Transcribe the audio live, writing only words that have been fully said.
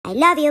I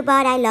love you,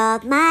 but I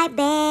love my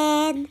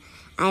bed.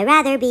 I'd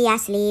rather be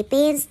asleep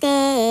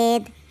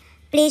instead.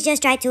 Please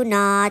just try to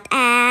not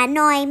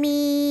annoy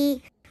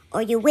me,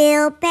 or you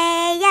will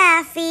pay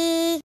a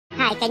fee.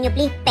 Hi, can you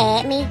please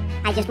pet me?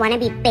 I just want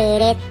to be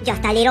petted.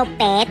 Just a little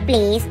pet,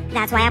 please.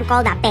 That's why I'm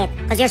called a pet,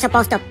 because you're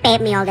supposed to pet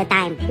me all the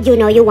time. You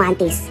know you want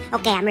this.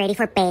 Okay, I'm ready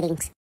for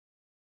pettings.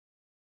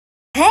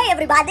 Hey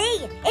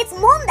everybody! It's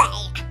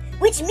Monday!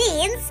 Which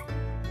means...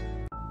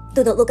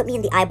 do not look at me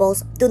in the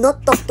eyeballs. Do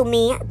not talk to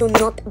me. Do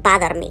not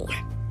bother me.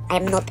 I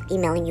am not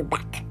emailing you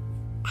back.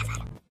 Ever.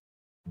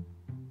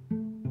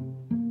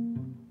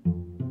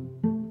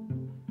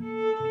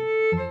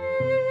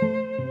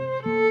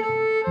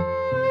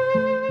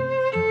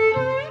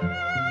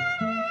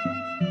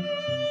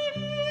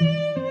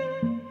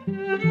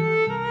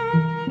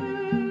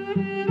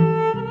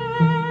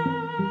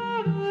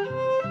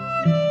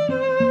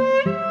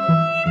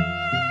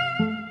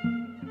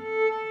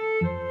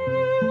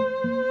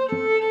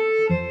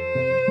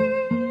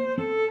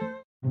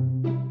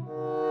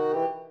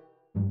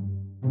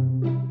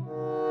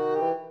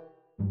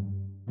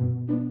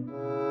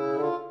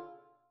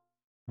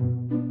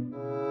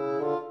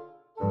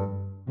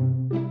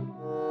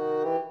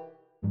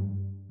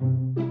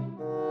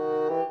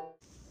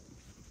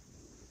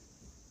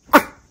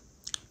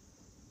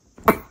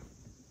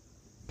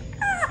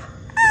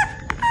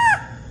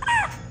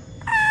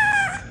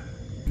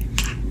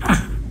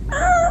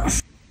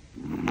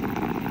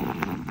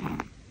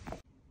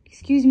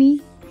 Excuse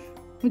me?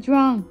 What's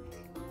wrong?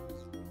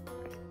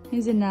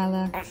 Is it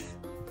Nala?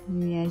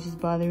 Yeah, she's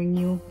bothering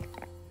you.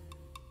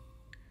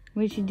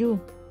 What did she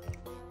do?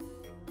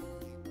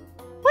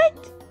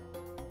 What?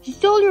 She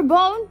stole your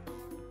bone?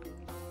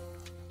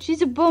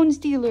 She's a bone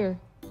stealer.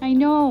 I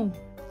know.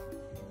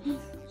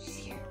 She's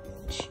here.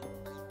 Shh.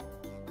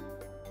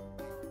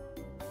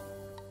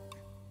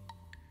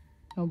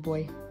 Oh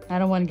boy, I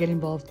don't want to get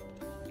involved.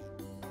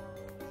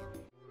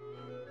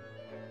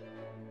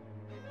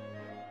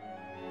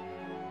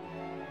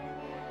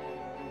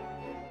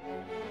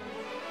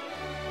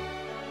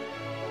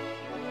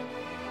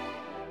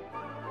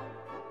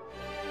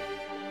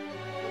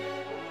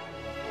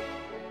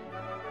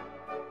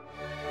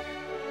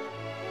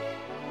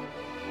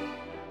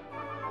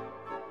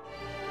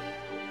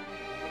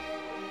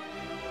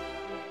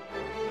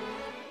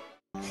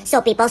 So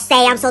people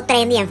say I'm so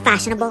trendy and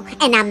fashionable,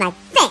 and I'm like,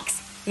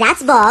 thanks,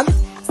 that's Vogue.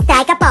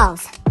 Strike a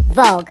pose,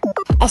 Vogue.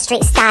 A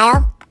street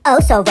style, oh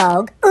so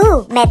Vogue.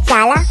 Ooh, Met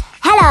Gala,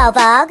 hello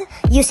Vogue.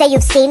 You say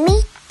you've seen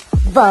me?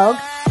 Vogue.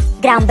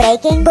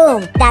 Groundbreaking,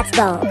 boom, that's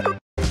Vogue.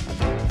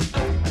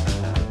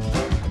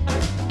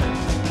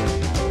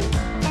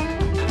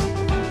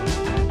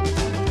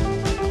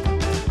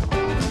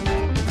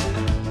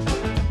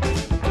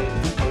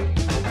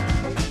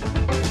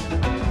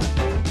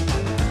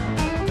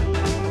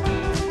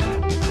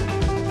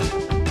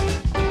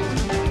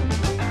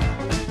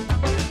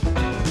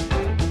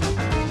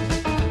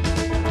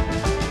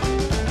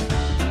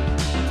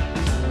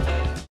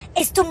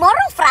 Is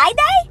tomorrow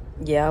Friday?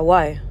 Yeah,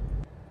 why?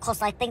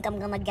 Cause I think I'm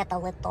gonna get a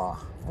little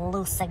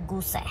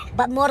loosey-goosey.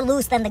 But more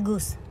loose than the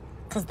goose.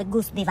 Cause the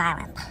goose be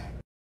violent.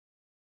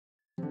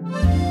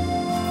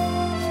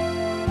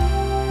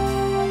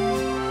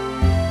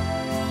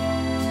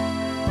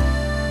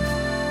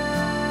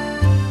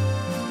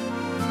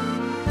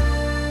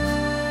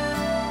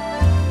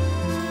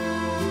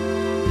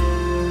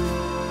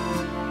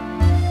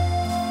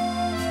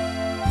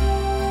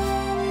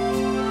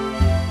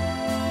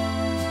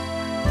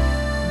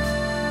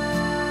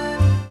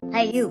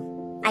 Hey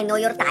you, I know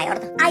you're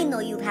tired. I know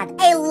you've had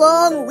a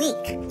long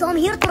week. So I'm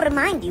here to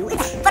remind you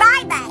it's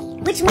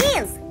Friday. Which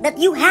means that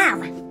you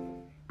have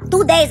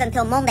 2 days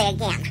until Monday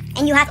again.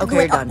 And you have to do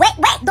it. Done. Wait,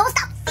 don't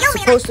stop. Feel me. It's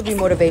supposed to be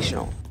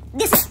motivational.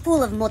 This is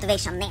full of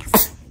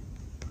motivationness.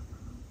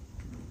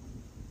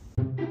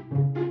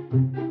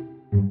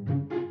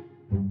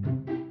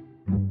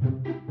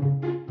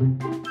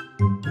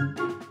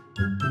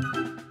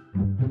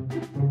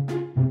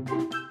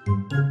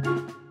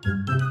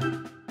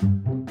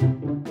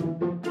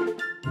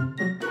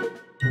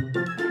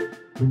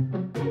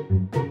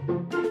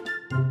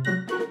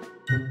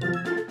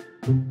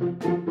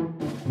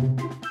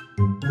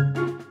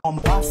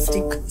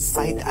 Bombastic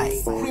side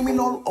eye,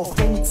 criminal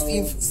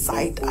offensive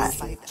side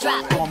eye,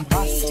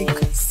 bombastic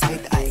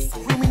side eye,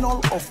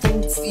 criminal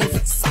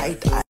offensive side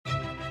eye.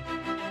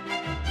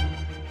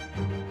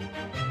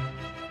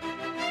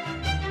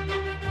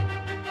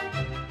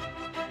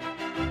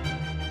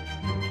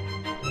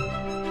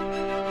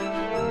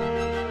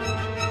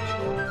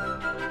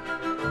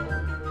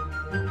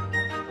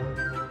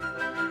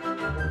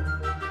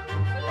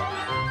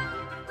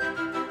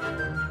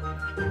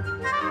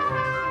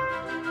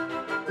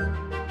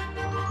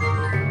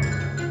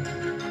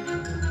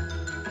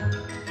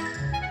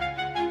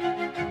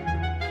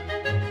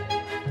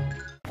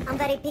 I'm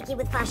very picky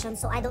with fashion,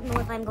 so I don't know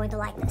if I'm going to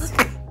like this.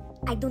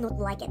 I do not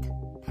like it.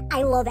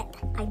 I love it.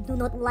 I do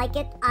not like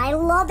it. I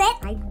love it.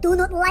 I do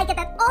not like it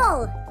at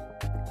all.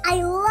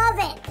 I love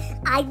it.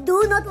 I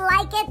do not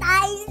like it.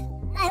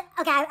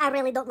 Okay, I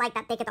really don't like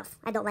that. Take it off.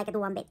 I don't like it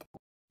one bit.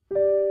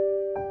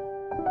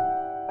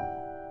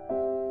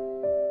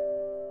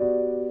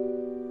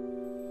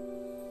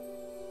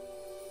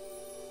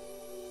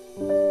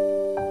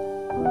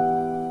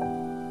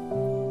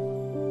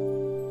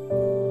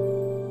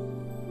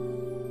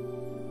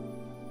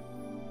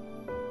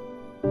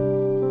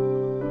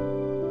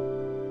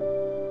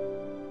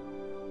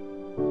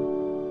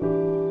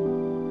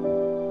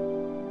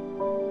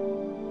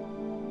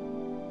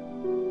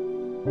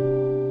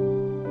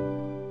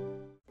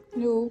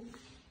 No.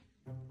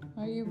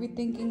 Are you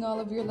rethinking all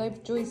of your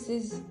life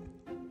choices?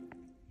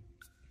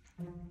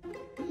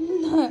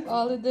 Not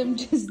all of them,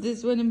 just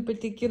this one in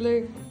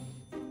particular.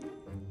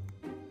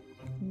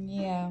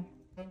 Yeah.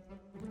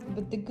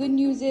 But the good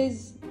news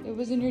is, it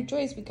wasn't your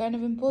choice. We kind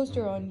of imposed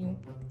her on you.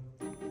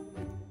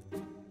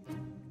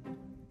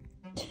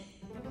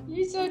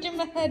 You're so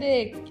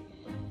dramatic.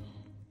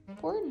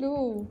 Poor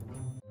Lou.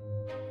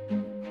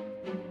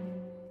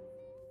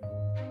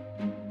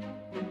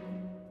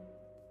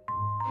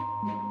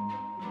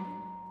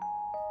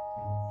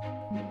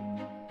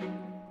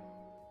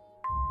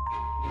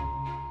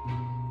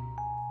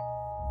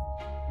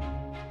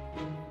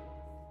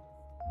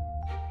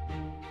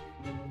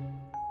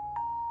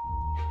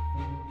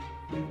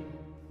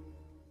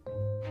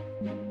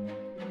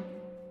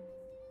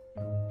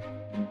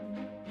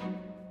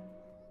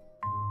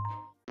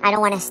 I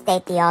don't want to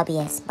state the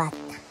obvious, but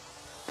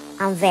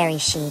I'm very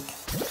chic.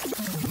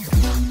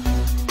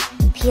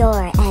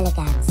 Pure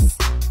elegance.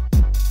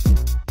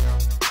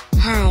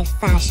 High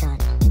fashion.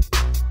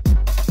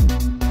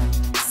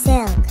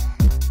 Silk,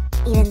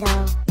 even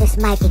though this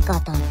might be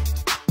cotton.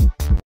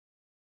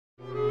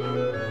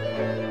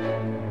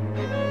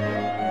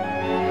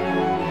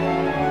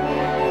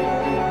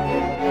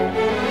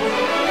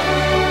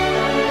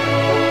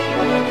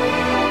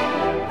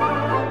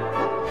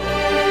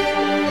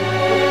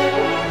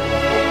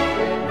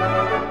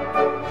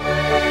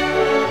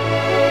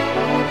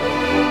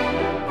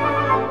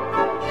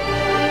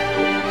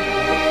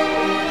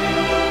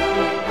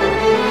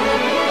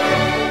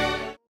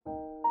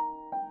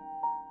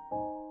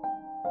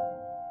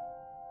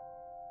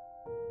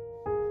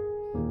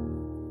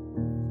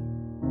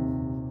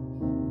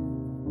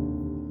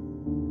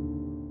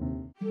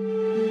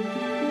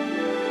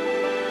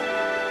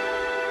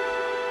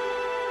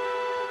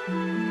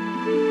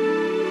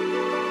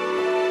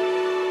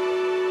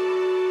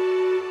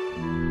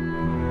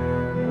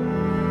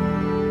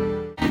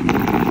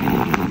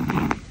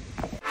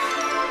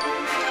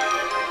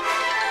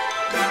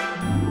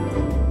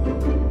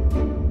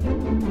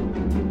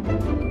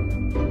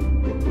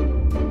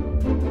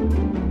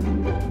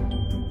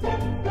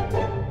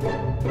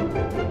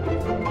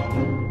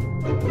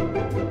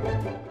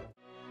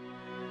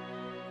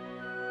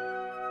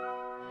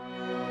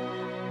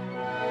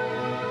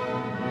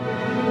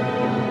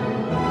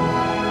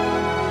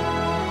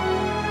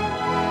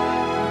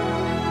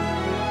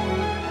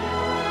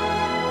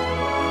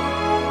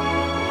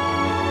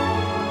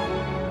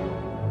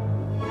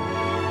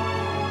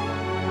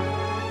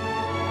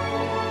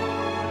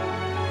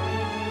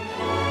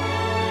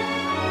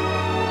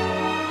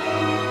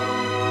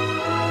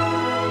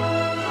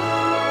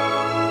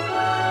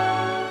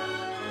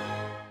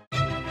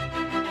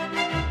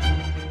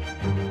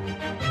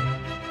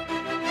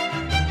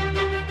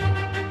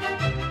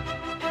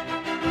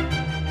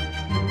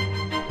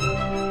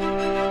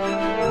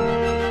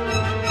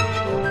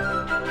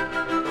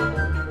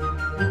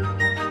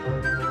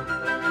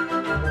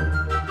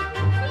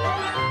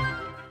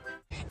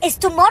 Is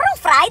tomorrow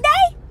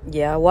Friday?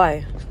 Yeah,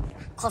 why?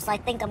 Cause I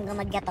think I'm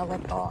gonna get a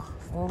little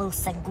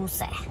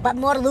loose-goosey. But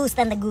more loose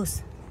than the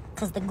goose.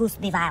 Cause the goose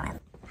be violent.